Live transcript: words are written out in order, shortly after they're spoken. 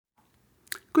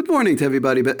Good morning to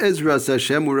everybody. Be'ezras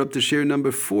Hashem, we're up to share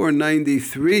number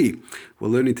 493. We're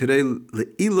learning today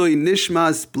Le'iloi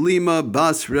Nishmas Blima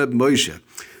Bas Reb Moshe.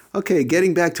 Okay,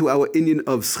 getting back to our Inyan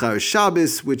of Schar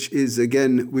Shabbos, which is,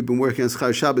 again, we've been working on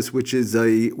Schar Shabbos, which is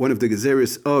one of the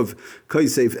gezeres of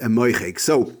Kosev and Moichek.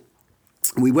 So,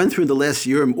 we went through in the last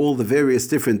year all the various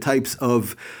different types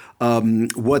of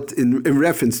what in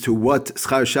reference to what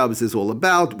Schar Shabbos is all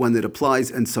about, when it applies,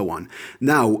 and so on.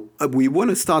 Now, we want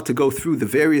to start to go through the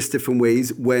various different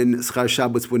ways when Schar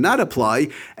Shabbos would not apply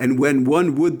and when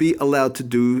one would be allowed to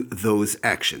do those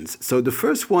actions. So the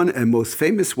first one and most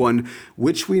famous one,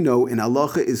 which we know in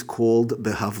Halacha, is called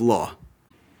the Havlah.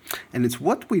 And it's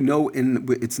what we know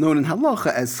it's known in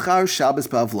Halacha as Schar Shabbos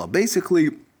B'Havlah. Basically,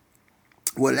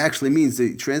 what it actually means,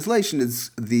 the translation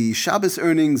is the Shabbos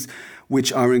earnings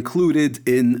which are included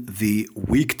in the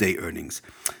weekday earnings.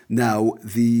 Now,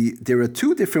 there are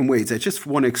two different ways. I just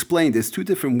want to explain there's two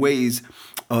different ways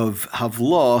of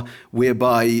Havlah,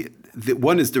 whereby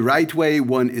one is the right way,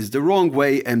 one is the wrong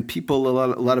way, and people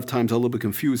a lot of times are a little bit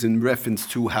confused in reference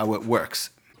to how it works.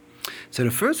 So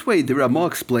the first way, the Ramah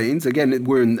explains, again,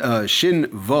 we're in Shin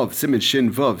Vav, Siman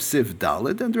Shin Vav, Siv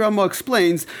Dalet, and the Ramah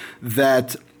explains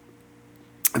that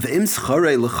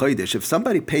if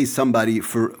somebody pays somebody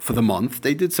for the month,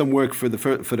 they did some work for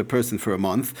the person for a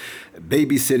month,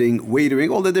 babysitting, waitering,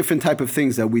 all the different type of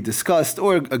things that we discussed,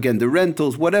 or again the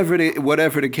rentals, whatever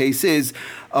the case is,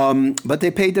 but they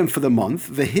paid them for the month.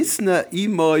 V'hisna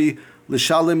imoy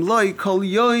l'shalim loy kol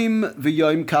yoim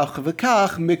v'yoim kach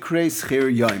v'kach mikrei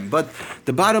schir yoim. But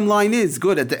the bottom line is,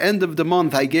 good, at the end of the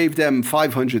month I gave them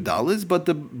 $500,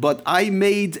 but I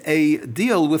made a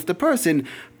deal with the person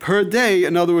per day.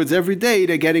 In other words, every day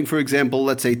they're getting, for example,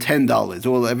 let's say $10,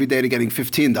 or every day they're getting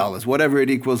 $15, whatever it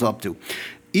equals up to.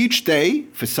 Each day,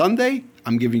 for Sunday,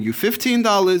 I'm giving you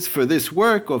 $15 for this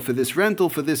work or for this rental,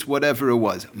 for this whatever it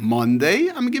was. Monday,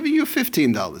 I'm giving you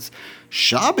 $15.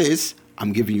 Shabbos,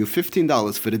 I'm giving you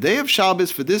 $15 for the day of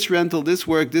Shabbos, for this rental, this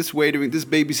work, this waitering, this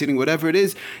babysitting, whatever it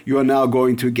is, you are now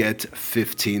going to get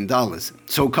 $15.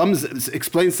 So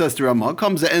explains to us the Ramah,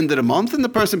 comes the end of the month and the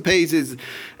person pays his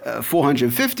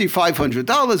 $450,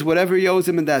 $500, whatever he owes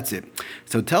him, and that's it.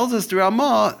 So tells us the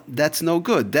Ramah, that's no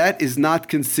good. That is not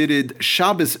considered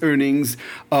Shabbos earnings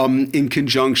in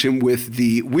conjunction with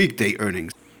the weekday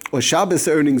earnings, or Shabbos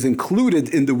earnings included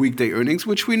in the weekday earnings,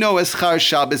 which we know as Schar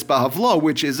Shabbos B'Havlah,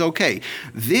 which is okay.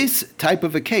 This type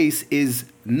of a case is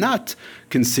not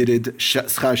considered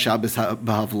Schar Shabbos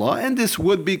B'Havlah, and this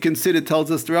would be considered, tells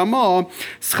us the Ramah,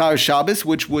 Schar Shabbos,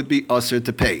 which would be usher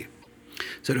to pay.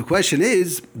 So the question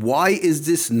is, why is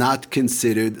this not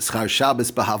considered Schar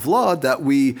Shabbos B'Havlah that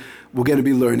we're going to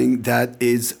be learning that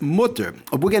is mutter?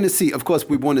 We're going to see, of course,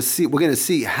 we're going to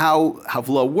see how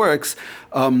Havlah works,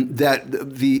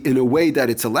 in a way that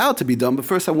it's allowed to be done. But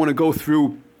first I want to go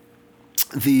through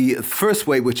the first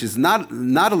way, which is not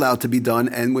allowed to be done,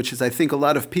 and which is, I think, a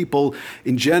lot of people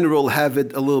in general have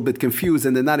it a little bit confused,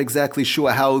 and they're not exactly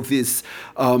sure how this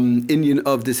Inyan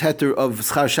of this heter of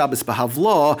Schar Shabbos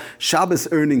B'Havlah, Shabbos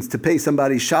earnings, to pay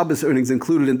somebody Shabbos earnings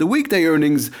included in the weekday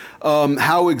earnings,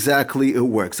 how exactly it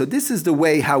works. So this is the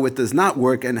way how it does not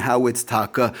work and how it's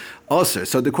taka usher.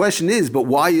 So the question is, but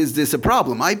why is this a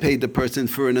problem? I paid the person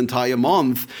for an entire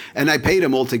month, and I paid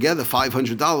him altogether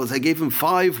 $500. I gave him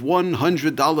 5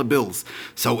 $100 bills.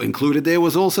 So included there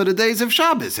was also the days of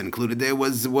Shabbos. Included there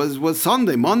was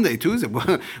Sunday, Monday, Tuesday.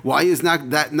 Why is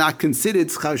that not considered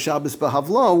Schar Shabbos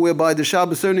B'Havlah, whereby the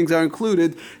Shabbos earnings are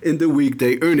included in the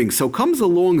weekday earnings? So comes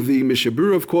along the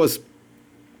Mishabur, of course,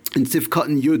 in Sivkat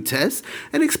and Yud Tes,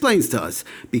 and explains to us,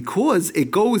 because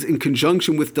it goes in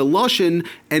conjunction with the Lashon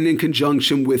and in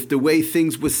conjunction with the way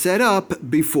things were set up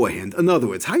beforehand. In other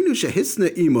words, Hainu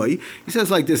shehisna imoy, he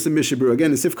says like this in Mishabur,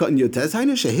 again in Sivkat and Yud Tes,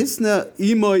 Hainu shehisna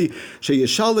imoy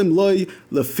sheyeshalim loy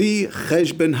lefi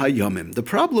cheshben hayamim. The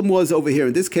problem was over here,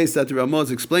 in this case that the Ramah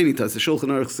is explaining to us, the Shulchan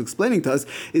Aruch is explaining to us,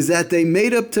 is that they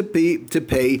made up to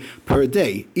pay per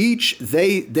day. Each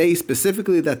day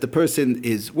specifically that the person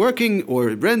is working or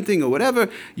renting or whatever,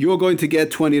 you're going to get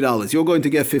 $20. You're going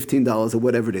to get $15 or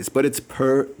whatever it is, but it's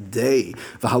per day.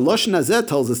 The haloshin hazeh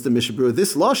tells us the Mishabur,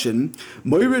 this loshin,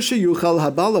 moira sheyuchal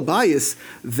habalabayis,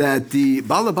 that the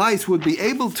balabayis would be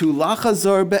able to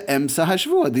lachazor be'emsa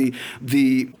hashvua,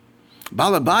 the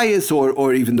Balabayas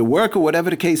or even the worker, whatever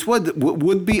the case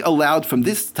would be allowed from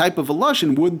this type of a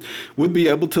lashon, would be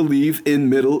able to leave in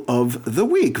middle of the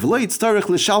week.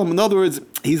 In other words,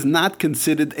 he's not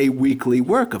considered a weekly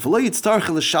worker.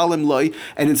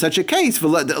 And in such a case,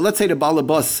 let's say the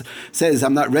balabas says,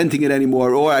 I'm not renting it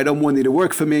anymore, or I don't want you to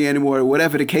work for me anymore, or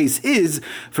whatever the case is,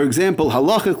 for example,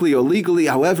 halachically or legally,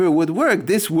 however it would work,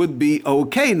 this would be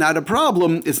okay, not a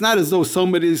problem. It's not as though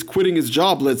somebody is quitting his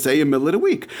job, let's say, in the middle of the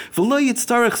week.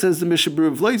 Says the Mishnah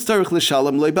and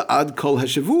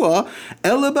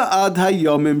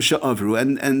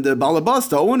the balabas,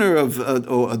 the owner of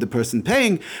or the person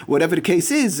paying, whatever the case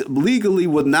is, legally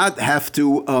would not have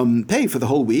to pay for the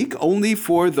whole week, only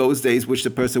for those days which the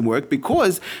person worked,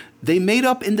 because they made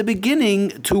up in the beginning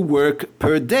to work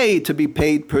per day, to be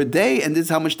paid per day, and this is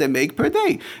how much they make per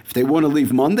day. If they want to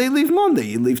leave Monday, leave Monday.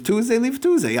 You leave Tuesday, leave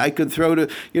Tuesday. I could tell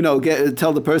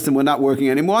the person we're not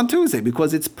working anymore on Tuesday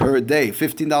because it's per day,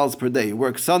 $15 per day. You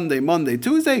work Sunday, Monday,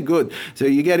 Tuesday, good. So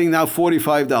you're getting now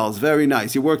 $45, very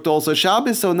nice. You worked also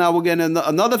Shabbos, so now we're getting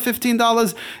another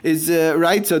 $15 is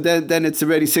right. So then it's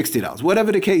already $60,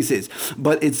 whatever the case is.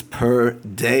 But it's per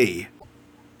day.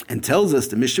 And tells us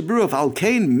the Mishnah Berurah of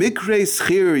Alkein Mikre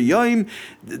Schir Yoim,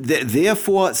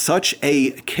 therefore such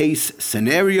a case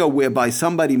scenario whereby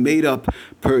somebody made up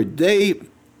per day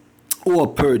or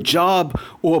per job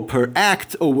or per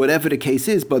act or whatever the case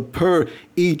is, but per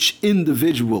each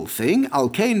individual thing.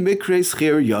 Alkein Mikre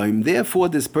Schir Yoim. Therefore,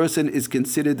 this person is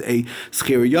considered a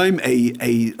Schir Yoim,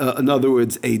 in other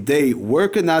words, a day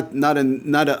worker, not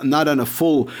on a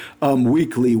full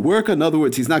weekly worker. In other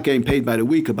words, he's not getting paid by the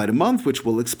week or by the month, which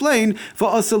we'll explain.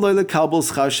 For and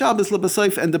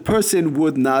the person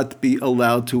would not be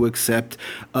allowed to accept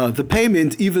the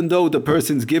payment, even though the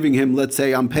person's giving him, let's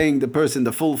say, I'm paying the person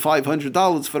the full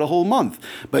 $500 for the whole month.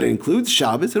 But it includes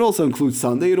Shabbos, it also includes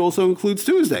Sunday, it also includes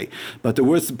Tuesday. But the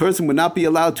person would not be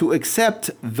allowed to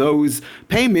accept those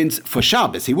payments for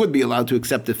Shabbos. He would be allowed to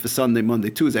accept it for Sunday,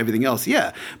 Monday, Tuesday, everything else,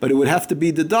 yeah. But it would have to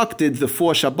be deducted, the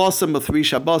 4 Shabbosim or 3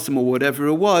 Shabbosim or whatever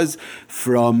it was,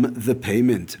 from the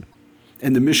payment.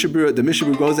 And the Mishnah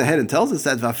Berurah goes ahead and tells us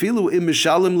that Vafilu im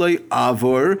mishalim loy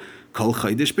avor kol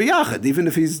chaydish b'yachad. Even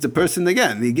if he's the person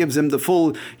again, he gives him the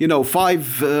full, five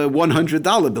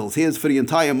 $100 bills. Here's for the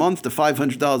entire month, the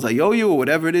 $500 I owe you, or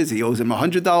whatever it is. He owes him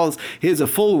 $100. Here's a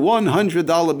full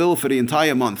 $100 bill for the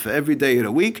entire month, for every day of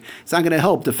the week. It's not going to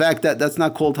help. The fact that's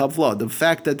not called havla. The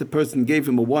fact that the person gave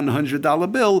him a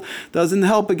 $100 bill doesn't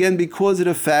help, again, because of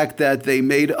the fact that they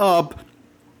made up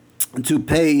to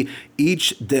pay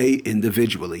each day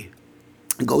individually.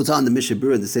 It goes on, the Mishnah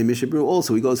Berurah, the same Mishnah Berurah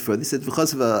also, he goes further. He said,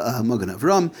 "V'chasav Magen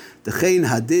Avram, the Chein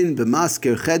Hadin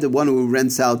b'masker ched, one who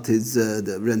rents out a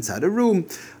room,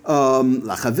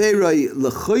 lachaverei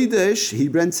lechodesh, he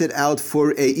rents it out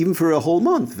even for a whole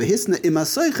month. V'hisna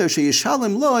imasaycher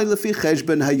sheyishalem loy lefi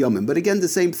cheshben hayomim." But again, the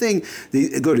same thing.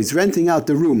 He's renting out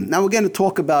the room. Now we're going to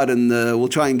talk about, and we'll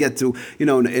try and get to,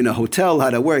 in a hotel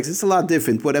how that works. It's a lot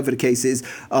different, whatever the case is.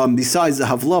 Besides the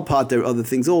havla part, there are other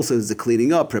things also. There's the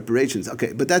cleaning up, preparations. Okay,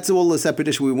 but that's all a separate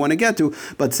issue we want to get to.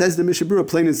 But says the Mishnah Berurah,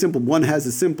 plain and simple. One has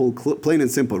a plain and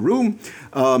simple room.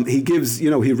 He gives,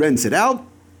 he rents it out,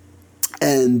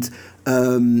 and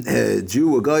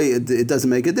Jew or guy, it doesn't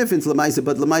make a difference. Lamaisa,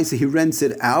 but Lamaisa, he rents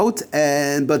it out,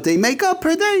 but they make up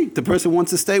per day. The person wants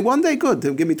to stay one day, good.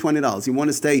 They'll give me $20. You want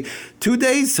to stay 2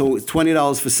 days, so it's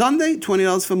 $20 for Sunday,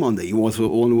 $20 for Monday. You also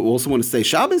want to stay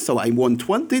Shabbos, so I want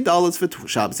 $20 for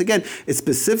Shabbos. Again, it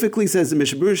specifically says in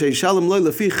Mishnah Berurah, Shalom loy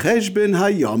lefi cheshben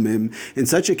hayamim. In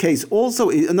such a case, also,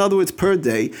 in other words, per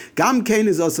day, gam kein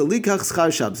is also likach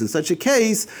schar Shabbos. In such a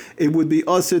case, it would be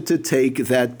also to take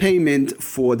that payment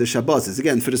for the Shabbos.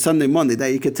 Again, for the Sunday, Monday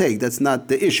that you could take, that's not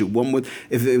the issue. One would,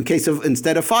 if in case of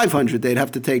instead of 500, they'd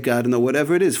have to take, I don't know,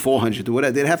 whatever it is, 400 or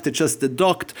whatever. They'd have to just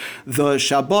deduct the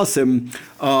Shabbosim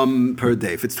per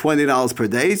day. If it's $20 per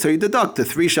day, so you deduct the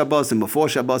 3 Shabbosim or 4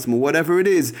 Shabbosim or whatever it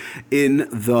is in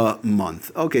the month.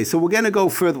 Okay, so we're going to go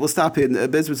further. We'll stop here.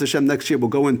 Bezras Hashem, next year we'll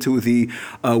go into the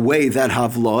way that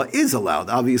havla is allowed.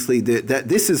 Obviously, that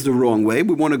this is the wrong way.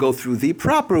 We want to go through the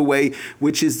proper way,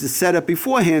 which is the setup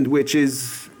beforehand, which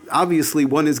is obviously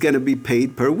one is going to be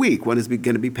paid per week, one is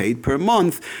going to be paid per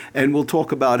month, and we'll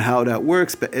talk about how that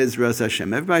works. Be'ezras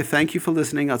Hashem. Everybody, thank you for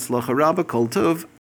listening. Atzlacha Rabba Kol Tov.